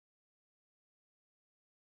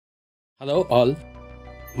Hello all,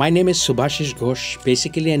 my name is Subhasish Ghosh,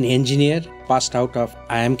 basically an engineer passed out of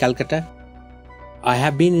IIM Calcutta. I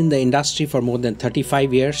have been in the industry for more than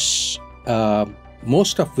 35 years,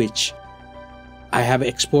 most of which I have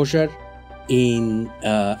exposure in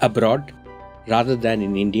abroad rather than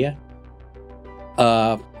in India.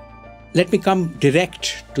 Let me come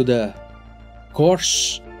direct to the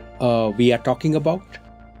course we are talking about.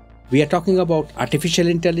 We are talking about artificial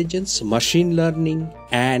intelligence, machine learning,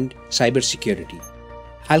 and cybersecurity.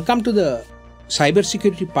 I'll come to the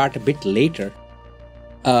cybersecurity part a bit later.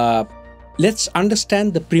 Let's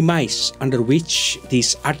understand the premise under which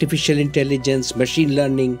these artificial intelligence, machine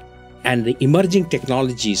learning, and the emerging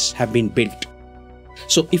technologies have been built.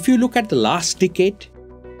 So if you look at the last decade,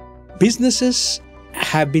 businesses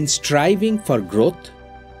have been striving for growth,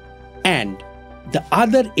 and the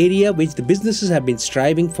other area which the businesses have been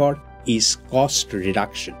striving for is cost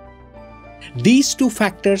reduction. These two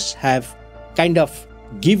factors have kind of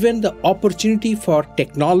given the opportunity for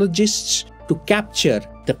technologists to capture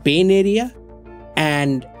the pain area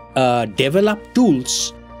and develop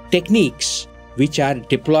tools, techniques which are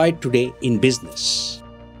deployed today in business.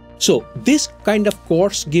 So this kind of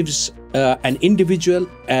course gives an individual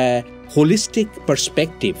a holistic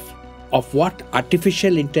perspective of what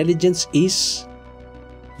artificial intelligence is,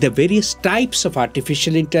 the various types of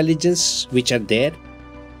artificial intelligence which are there.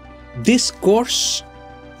 This course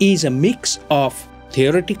is a mix of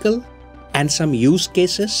theoretical and some use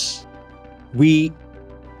cases. We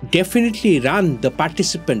definitely run the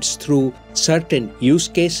participants through certain use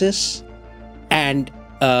cases, and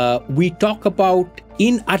we talk about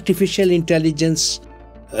in artificial intelligence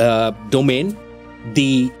domain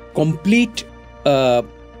the complete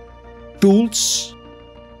tools,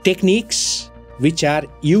 techniques which are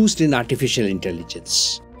used in artificial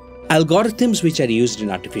intelligence, algorithms which are used in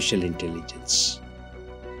artificial intelligence.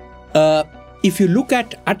 If you look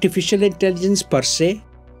at artificial intelligence per se,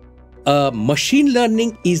 machine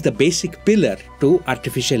learning is the basic pillar to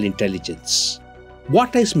artificial intelligence.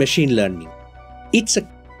 What is machine learning? It's a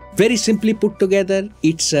very simply put together,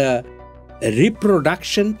 it's a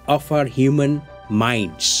reproduction of our human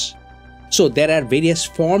minds. So there are various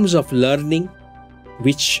forms of learning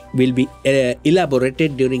which will be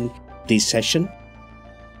elaborated during this session.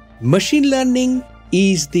 Machine learning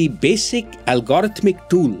is the basic algorithmic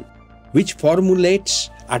tool which formulates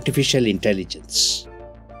artificial intelligence.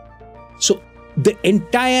 So the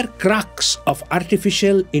entire crux of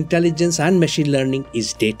artificial intelligence and machine learning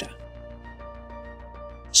is data.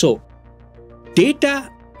 So data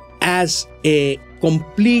as a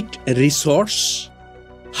complete resource,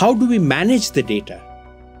 how do we manage the data?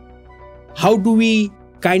 How do we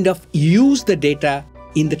kind of use the data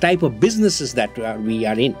in the type of businesses that we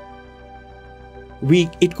are in?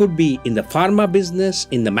 It could be in the pharma business,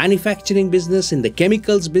 in the manufacturing business, in the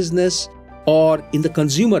chemicals business, or in the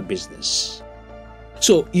consumer business.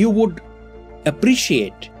 So you would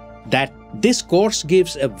appreciate that this course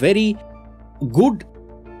gives a very good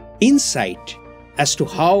insight as to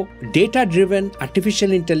how data-driven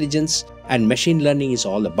artificial intelligence and machine learning is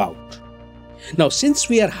all about. Now, since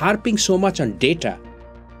we are harping so much on data,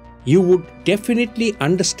 you would definitely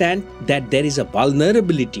understand that there is a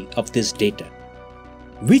vulnerability of this data,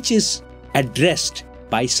 which is addressed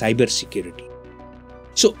by cybersecurity.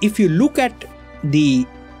 So if you look at the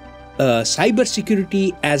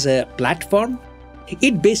cybersecurity as a platform,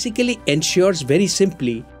 it basically ensures very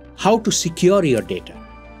simply how to secure your data.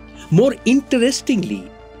 More interestingly,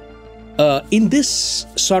 in this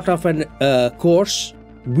sort of an course,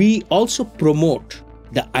 we also promote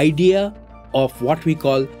the idea of what we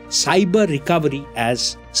call cyber recovery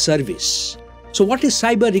as service. So what is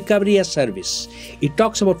cyber recovery as service? It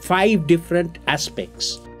talks about 5 different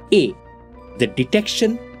aspects. A, the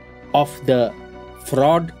detection of the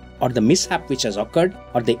fraud or the mishap which has occurred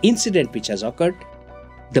or the incident which has occurred,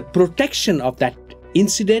 the protection of that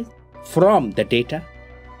incident from the data,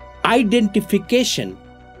 identification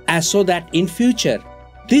as so that in future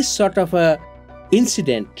this sort of a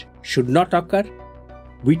incident should not occur.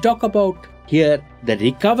 We talk about here the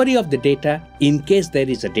recovery of the data in case there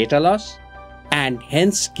is a data loss, and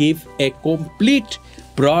hence give a complete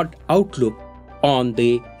broad outlook on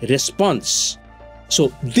the response.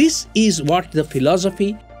 So this is what the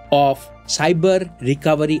philosophy of cyber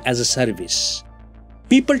recovery as a service.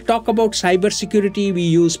 People talk about cyber security, we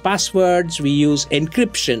use passwords, we use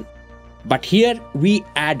encryption, but here we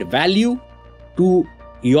add value to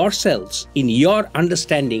yourselves in your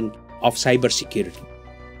understanding of cybersecurity.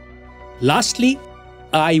 Lastly,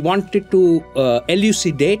 I wanted to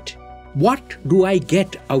elucidate what do I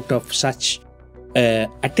get out of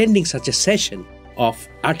attending such a session of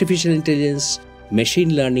artificial intelligence,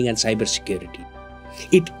 machine learning, and cybersecurity.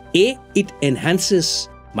 It enhances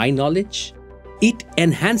my knowledge. It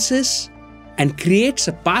enhances and creates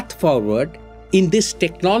a path forward in this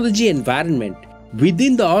technology environment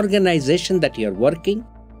within the organization that you're working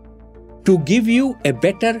to give you a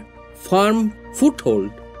better, firm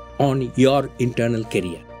foothold on your internal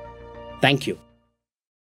career. Thank you.